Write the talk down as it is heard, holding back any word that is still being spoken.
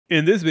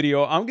In this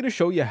video, I'm going to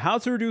show you how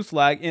to reduce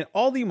lag in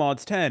all the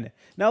mods 10.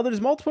 Now, there's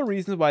multiple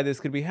reasons why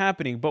this could be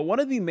happening, but one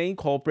of the main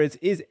culprits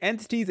is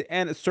entities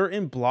and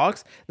certain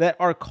blocks that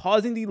are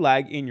causing the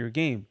lag in your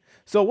game.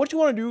 So what you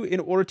want to do in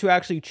order to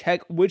actually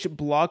check which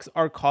blocks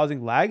are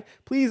causing lag,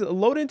 please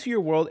load into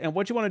your world, and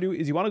what you want to do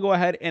is you want to go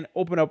ahead and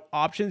open up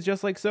options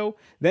just like so,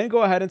 then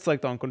go ahead and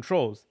select on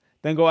controls.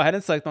 Then go ahead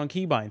and select on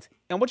keybinds.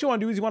 And what you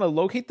want to do is you want to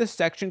locate the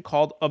section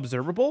called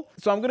observable.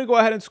 So I'm going to go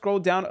ahead and scroll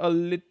down a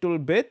little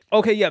bit.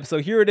 Okay, yep. So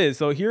here it is.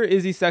 So here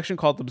is the section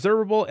called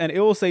observable, and it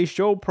will say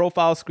show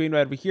profile screen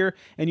right over here.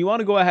 And you want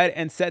to go ahead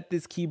and set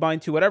this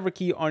keybind to whatever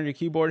key on your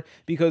keyboard,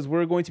 because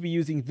we're going to be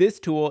using this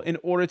tool in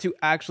order to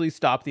actually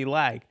stop the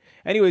lag.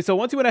 Anyway, so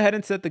once you went ahead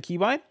and set the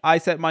keybind, I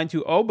set mine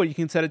to O, but you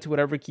can set it to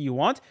whatever key you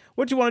want.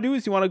 What you want to do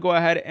is you want to go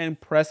ahead and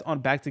press on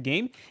back to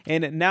game.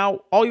 And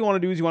now all you want to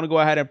do is you want to go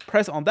ahead and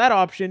press on that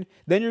option.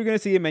 Then you're going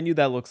to see a menu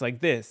that looks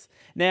like this.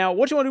 Now,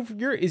 what you want to do from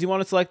here is you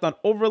want to select on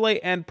overlay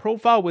and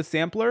profile with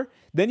sampler.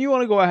 Then you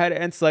want to go ahead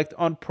and select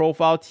on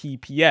profile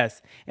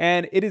TPS.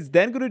 And it is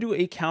then going to do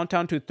a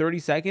countdown to 30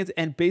 seconds.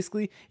 And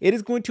basically, it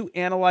is going to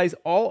analyze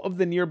all of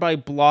the nearby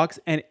blocks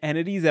and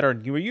entities that are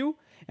near you.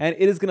 And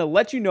it is going to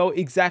let you know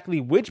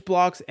exactly which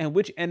blocks and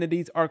which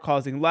entities are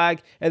causing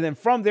lag. And then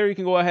from there, you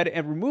can go ahead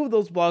and remove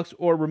those blocks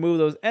or remove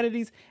those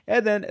entities.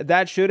 And then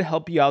that should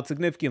help you out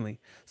significantly.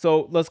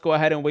 So let's go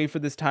ahead and wait for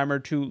this timer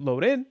to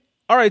load in.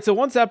 All right, so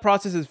once that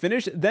process is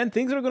finished, then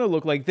things are going to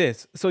look like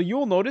this. So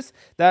you'll notice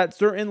that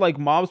certain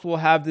mobs will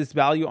have this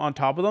value on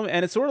top of them,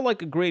 and it's sort of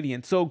like a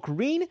gradient. So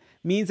green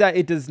means that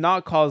it does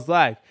not cause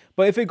lag.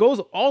 But if it goes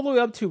all the way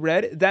up to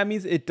red, that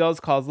means it does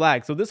cause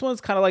lag. So this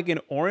one's kind of like an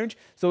orange.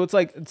 So it's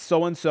like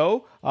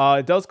so-and-so.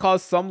 It does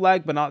cause some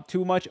lag, but not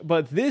too much.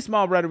 But this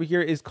mob right over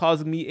here is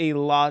causing me a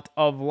lot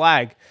of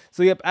lag.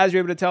 So yep, as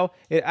you're able to tell,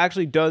 it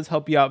actually does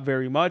help you out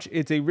very much.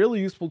 It's a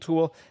really useful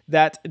tool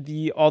that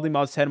all the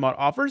mods 10 mod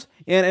offers.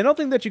 And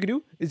another thing that you can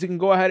do is you can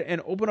go ahead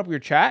and open up your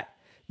chat.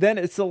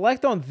 Then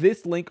select on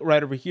this link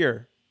right over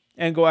here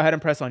and go ahead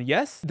and press on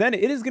yes. Then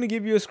it is going to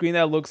give you a screen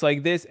that looks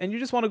like this, and you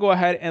just want to go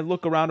ahead and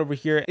look around over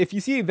here. If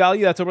you see a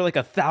value that's over like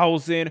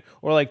 1,000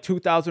 or like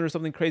 2,000 or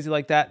something crazy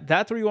like that,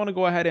 that's where you want to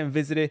go ahead and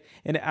visit it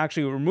and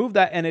actually remove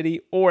that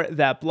entity or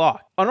that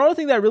block. Another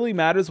thing that really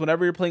matters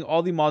whenever you're playing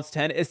all the mods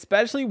 10,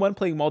 especially when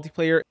playing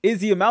multiplayer, is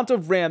the amount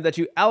of RAM that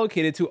you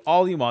allocated to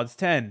all the mods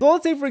 10. So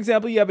let's say, for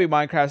example, you have a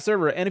Minecraft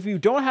server, and if you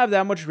don't have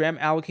that much RAM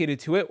allocated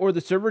to it, or the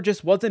server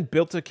just wasn't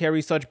built to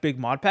carry such big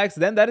mod packs,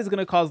 then that is going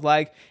to cause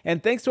lag.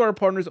 And thanks to our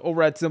partners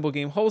over at Simple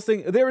Game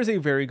Hosting, there is a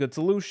very good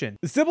solution.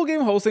 Simple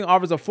Game Hosting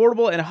offers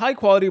affordable and high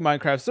quality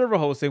Minecraft server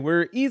hosting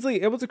where you're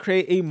easily able to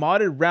create a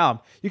modded realm.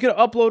 You can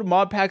upload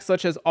mod packs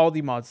such as all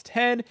the mods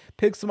 10,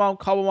 Pixelmon,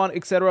 Cobblemon,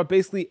 etc.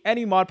 Basically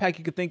any mod pack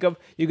you can think of,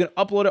 you can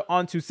upload it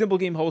onto Simple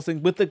Game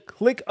Hosting with the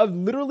click of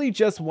literally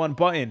just one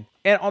button.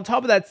 And on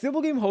top of that,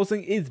 Simple Game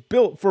Hosting is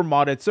built for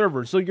modded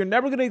servers, so you're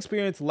never going to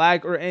experience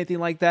lag or anything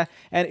like that,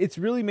 and it's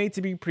really made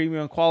to be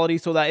premium quality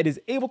so that it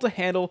is able to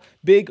handle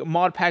big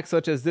mod packs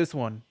such as this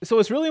one. So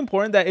it's really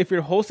important that if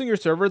you're hosting your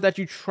server, that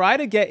you try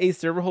to get a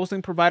server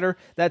hosting provider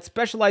that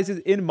specializes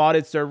in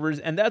modded servers,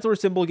 and that's where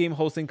Simple Game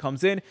Hosting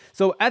comes in.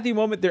 So at the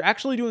moment, they're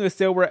actually doing a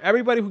sale where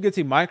everybody who gets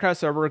a Minecraft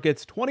server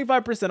gets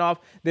 25%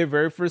 off their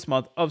very first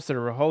month of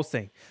server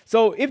hosting.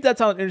 So if that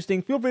sounds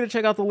interesting, feel free to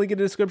check out the link in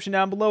the description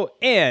down below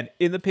and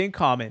in the pinned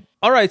comment.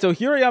 Alright, so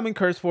here I am in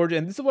CurseForge,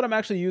 and this is what I'm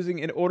actually using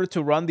in order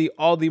to run the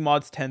all the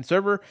mods 10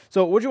 server.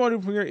 So what you want to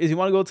do from here is you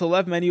want to go to the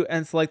left menu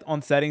and select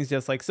on settings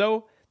just like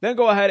so. Then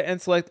go ahead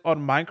and select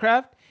on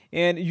Minecraft.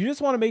 And you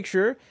just want to make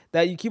sure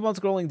that you keep on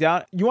scrolling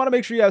down. You want to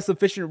make sure you have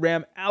sufficient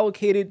RAM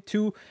allocated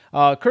to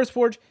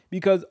CurseForge,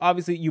 because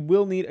obviously you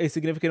will need a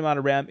significant amount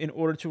of RAM in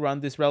order to run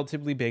this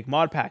relatively big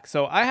mod pack.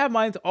 So I have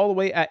mine all the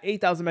way at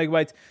 8,000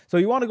 megabytes. So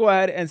you want to go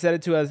ahead and set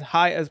it to as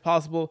high as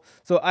possible.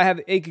 So I have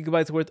 8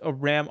 gigabytes worth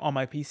of RAM on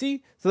my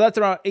PC. So that's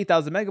around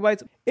 8,000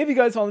 megabytes. If you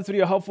guys found this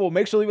video helpful,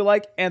 make sure to leave a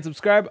like and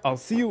subscribe. I'll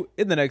see you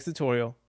in the next tutorial.